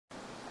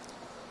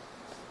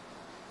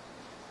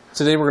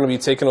Today we're going to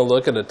be taking a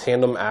look at a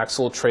tandem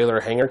axle trailer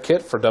hanger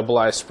kit for double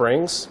I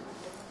springs.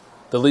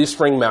 The leaf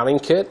spring mounting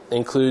kit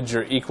includes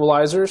your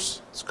equalizers.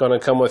 It's going to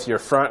come with your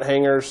front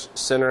hangers,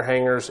 center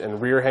hangers,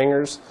 and rear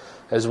hangers,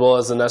 as well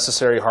as the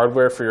necessary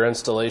hardware for your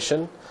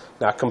installation.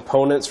 Now,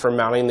 components for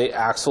mounting the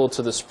axle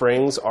to the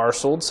springs are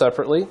sold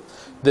separately.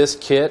 This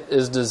kit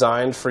is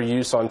designed for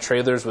use on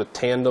trailers with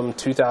tandem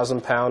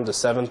 2,000 pound to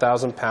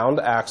 7,000 pound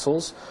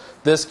axles.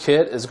 This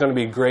kit is going to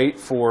be great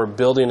for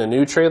building a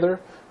new trailer,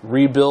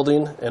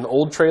 rebuilding an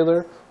old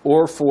trailer,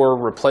 or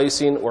for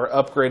replacing or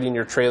upgrading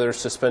your trailer's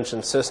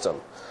suspension system.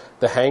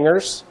 The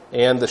hangers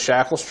and the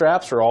shackle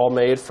straps are all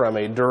made from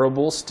a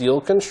durable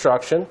steel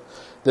construction.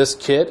 This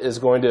kit is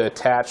going to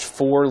attach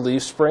 4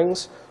 leaf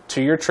springs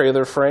to your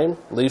trailer frame.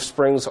 Leaf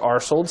springs are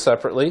sold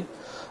separately.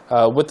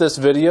 With this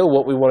video,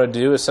 what we want to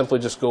do is simply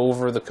just go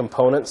over the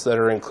components that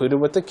are included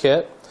with the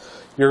kit.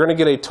 You're going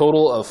to get a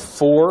total of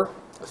 4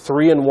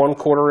 3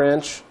 1/4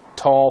 inch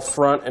tall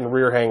front and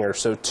rear hangers.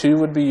 So 2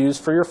 would be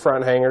used for your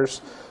front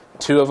hangers,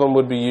 2 of them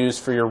would be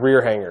used for your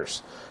rear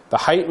hangers. The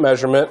height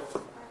measurement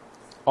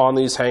on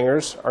these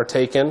hangers are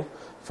taken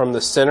from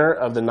the center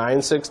of the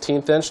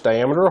 9/16 inch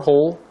diameter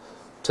hole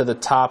to the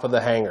top of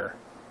the hanger.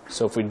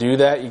 So if we do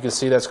that, you can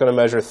see that's going to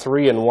measure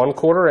 3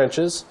 1/4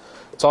 inches.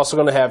 It's also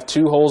going to have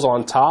 2 holes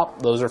on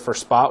top. Those are for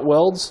spot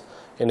welds.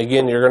 And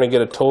again, you're going to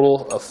get a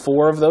total of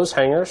 4 of those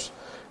hangers.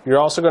 You're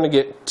also going to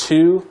get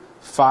 2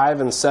 5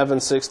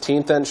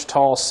 7/16 inch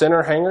tall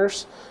center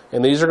hangers,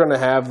 and these are going to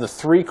have the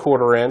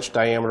 3/4 inch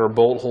diameter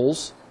bolt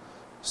holes.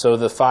 So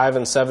the 5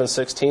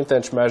 7/16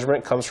 inch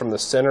measurement comes from the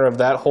center of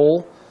that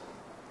hole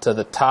to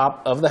the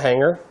top of the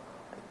hanger,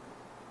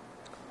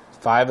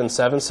 5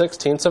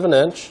 7/16 of an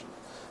inch.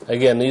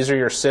 Again, these are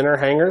your center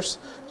hangers.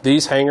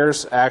 These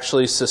hangers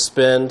actually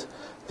suspend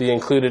the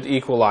included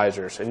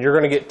equalizers, and you're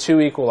going to get 2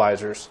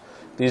 equalizers.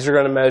 These are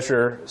going to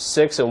measure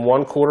 6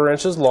 1/4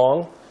 inches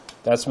long.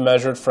 That's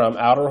measured from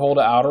outer hole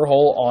to outer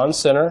hole on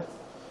center.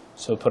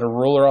 So put a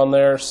ruler on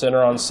there,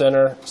 center on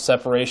center.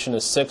 Separation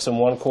is 6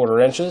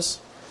 1/4 inches.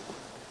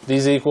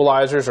 These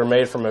equalizers are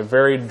made from a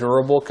very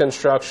durable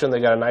construction. They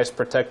got a nice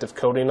protective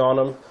coating on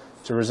them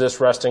to resist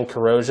rust and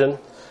corrosion.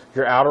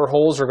 Your outer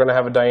holes are going to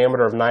have a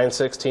diameter of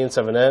 9/16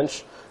 of an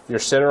inch. Your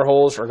center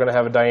holes are going to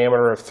have a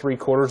diameter of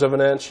 3/4 of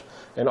an inch.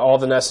 And all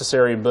the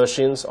necessary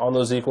bushings on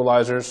those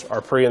equalizers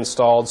are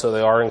pre-installed, so they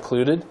are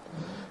included.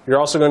 You're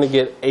also going to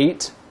get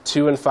 8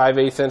 2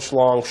 5/8 inch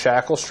long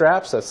shackle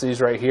straps. That's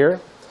these right here.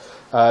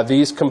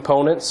 These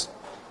components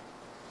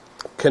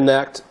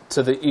connect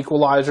to the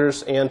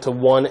equalizers and to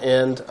one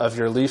end of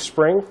your leaf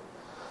spring.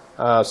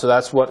 So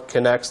that's what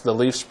connects the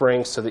leaf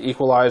springs to the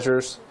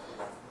equalizers.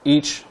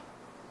 Each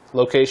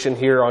location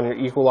here on your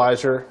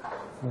equalizer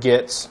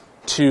gets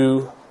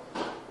 2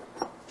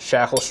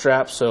 shackle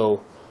straps,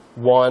 so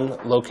 1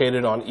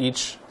 located on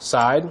each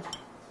side.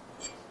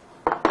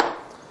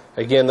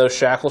 Again, those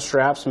shackle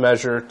straps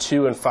measure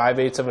 2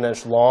 5/8 of an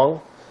inch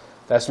long.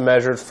 That's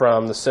measured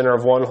from the center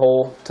of one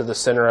hole to the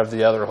center of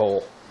the other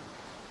hole.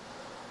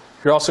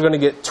 You're also going to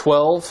get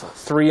 12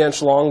 3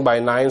 inch long by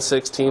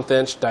 9/16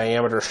 inch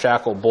diameter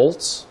shackle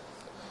bolts.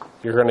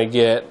 You're going to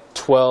get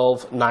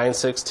 12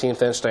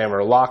 9/16 inch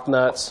diameter lock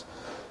nuts.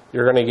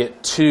 You're going to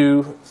get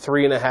 2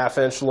 3 1/2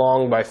 inch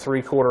long by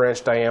 3/4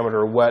 inch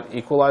diameter wet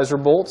equalizer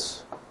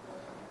bolts.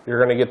 You're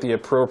going to get the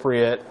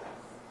appropriate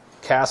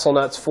castle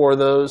nuts for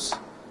those,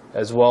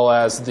 as well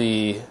as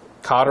the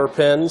cotter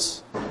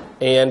pins,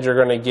 and you're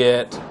going to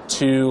get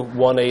 2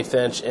 1/8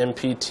 inch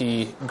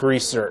MPT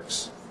grease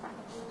zerks.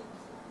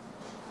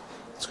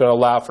 It's going to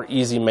allow for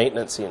easy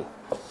maintenancing.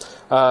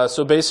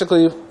 So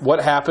basically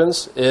what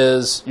happens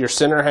is your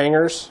center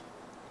hangers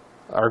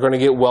are going to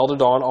get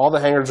welded on. All the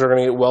hangers are going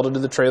to get welded to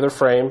the trailer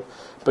frame,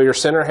 but your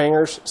center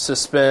hangers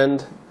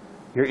suspend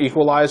your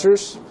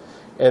equalizers,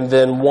 and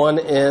then one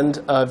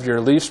end of your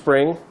leaf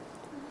spring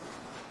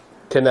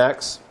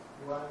connects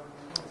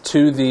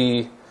to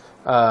the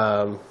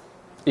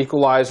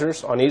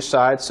equalizers on each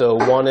side. So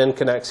one end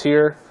connects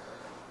here,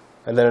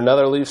 and then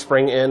another leaf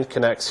spring end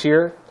connects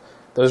here.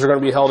 Those are going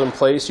to be held in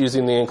place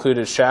using the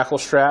included shackle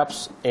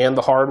straps and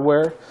the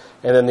hardware,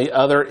 and then the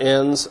other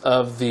ends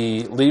of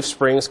the leaf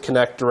springs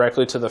connect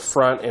directly to the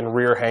front and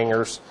rear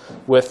hangers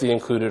with the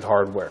included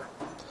hardware.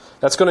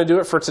 That's going to do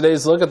it for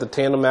today's look at the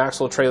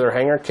Tandem-Axle trailer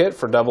hanger kit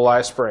for double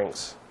I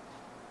springs.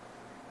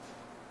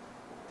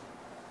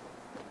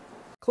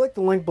 Click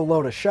the link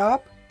below to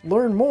shop,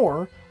 learn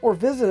more, or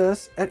visit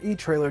us at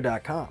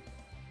etrailer.com.